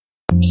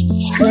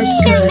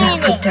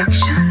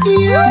Production.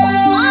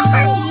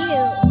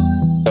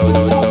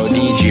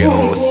 DJ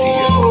OC.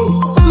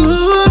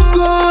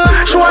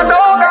 She want a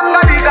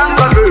gangali.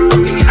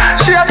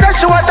 She said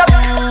she want a.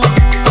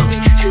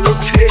 She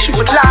said she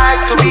would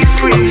like to be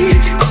free.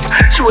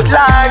 She would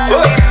like to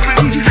be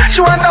free. She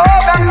want a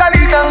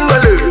gangali.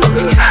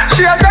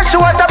 She said she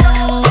want a.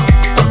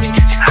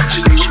 She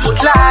said she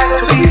would like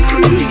to be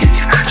free.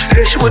 She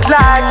said she would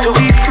like to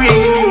be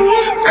free.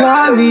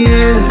 Call me,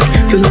 yeah,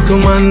 the little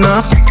man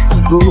not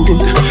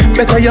good.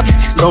 Better you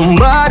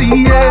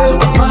somebody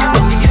else.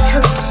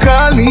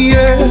 Call me,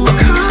 yeah.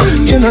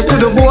 You know say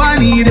the boy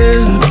need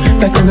it.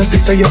 Like you know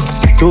say you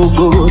too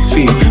good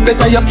feel.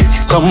 Better you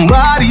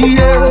somebody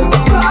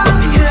else.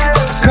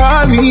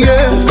 Call me,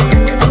 yeah.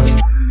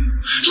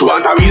 She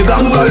want a real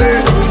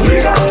gangale.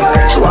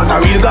 She want a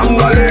real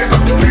gangale.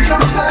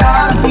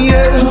 Call me,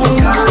 yeah.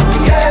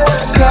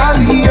 Call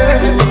me, yeah.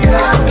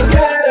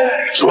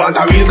 She want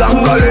a real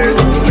gangale.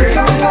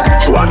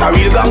 She want a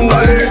real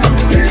gangale.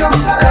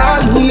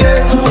 Call me, yeah.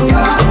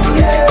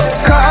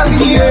 Call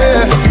me,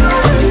 yeah.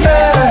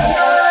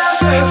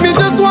 Me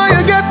just want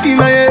you get in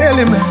my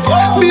element.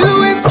 Bill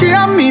Lewinsky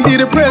and me be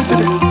the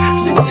president.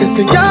 Since you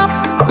say yeah,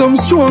 come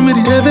show me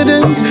the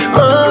evidence.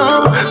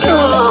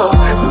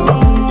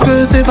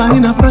 Cause if I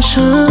in a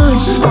fashion,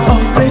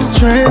 always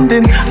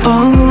trending.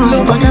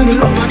 Love I got it,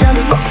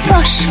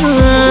 passion,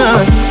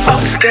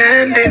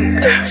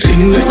 outstanding.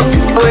 Fling it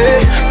away,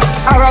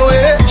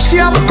 away. She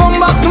have to come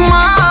back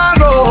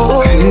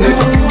tomorrow. Fling it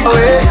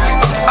away,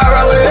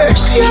 away.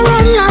 She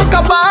run like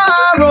a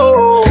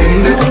barrow.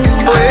 Fling it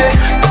away,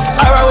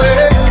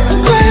 away.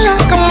 Play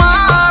like a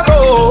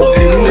marrow.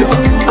 Fling it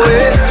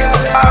away,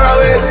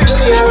 away.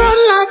 She run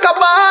like a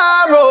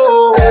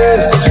barrow.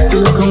 You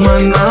look a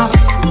man now.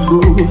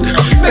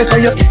 Better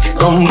you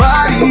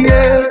somebody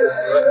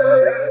else.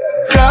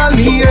 Call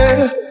me,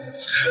 yeah.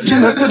 You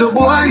know say the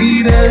boy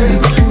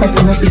there. Like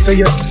you know say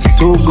you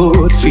too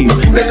good feel.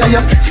 Better you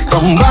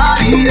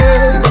somebody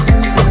else.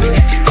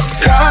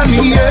 Call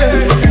me,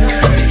 yeah.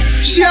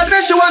 She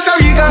said she want a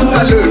big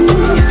angler.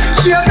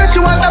 She said she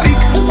want a big.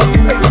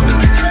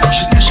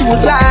 She said she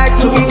would like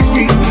to be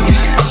free.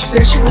 She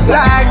said she would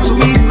like to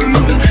be free.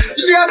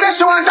 She said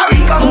she want a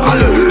big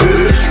angler.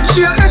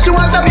 She said she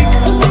want a big.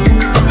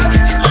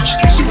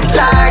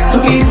 Like to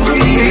be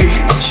free.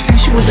 She said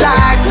she would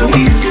like to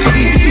be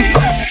free.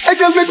 Hey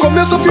girl, me come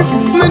here so feel.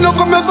 Me no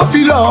come here so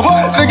feel off.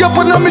 They get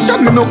on a mission,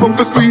 me no come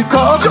for sweet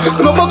talk.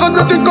 No matter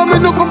what they come, me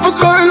no come for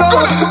style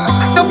off.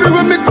 If you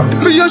run me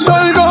for your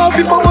shoulder,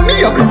 if I money,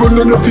 if you run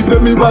on, if you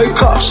tell me by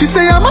car. She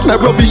say I'm on a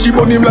rubbish, she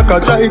burn him like a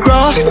dry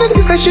grass.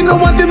 She say she no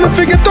want him to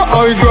forget the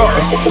high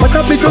grass. What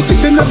a big just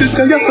sitting in the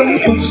sky, you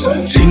can't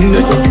sing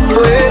it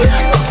away,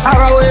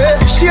 away.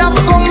 She have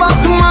to come back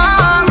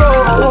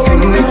tomorrow.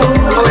 Sing it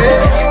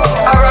away.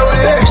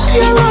 She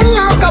run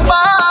like a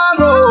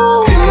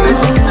barrow. Fling it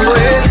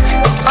away,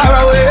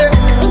 away.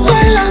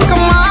 Play like a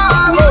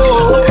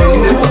marrow.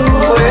 Fling it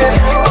away,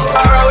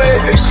 away.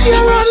 She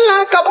run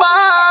like a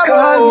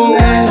barrow.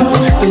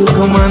 You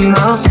come on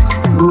now,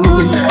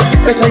 good.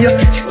 Better you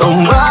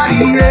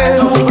somebody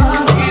else.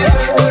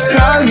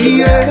 Call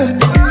me, yeah.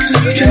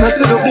 Can I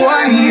say the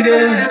boy need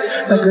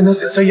it? Like you know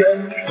say you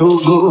too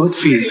good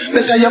feel.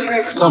 Better you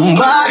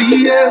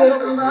somebody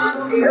else.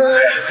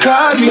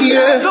 Call me,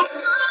 yeah.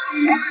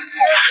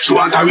 She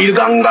want a real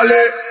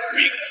gangale.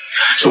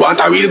 She want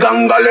a real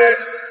gangale.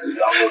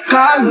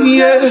 Call me,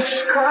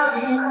 yes.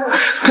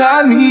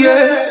 Call me,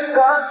 yes.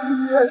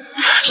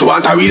 She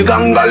want a real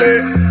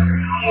gangale.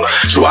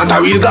 She want a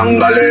real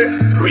gangale.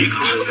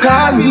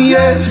 Call me,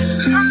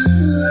 yes.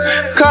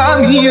 Call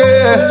me,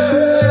 yes.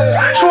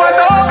 She want a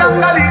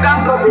gangali.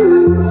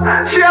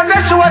 She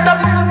said she want a.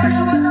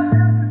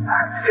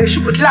 She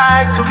would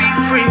like to be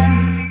free.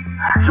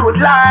 She would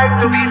like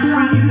to be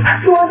free.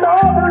 She want a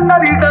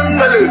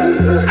gangali.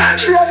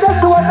 She said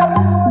she want a.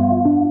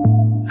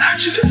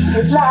 She said she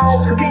would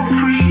like to be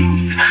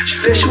free. She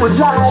said she would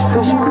like to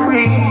be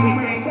free.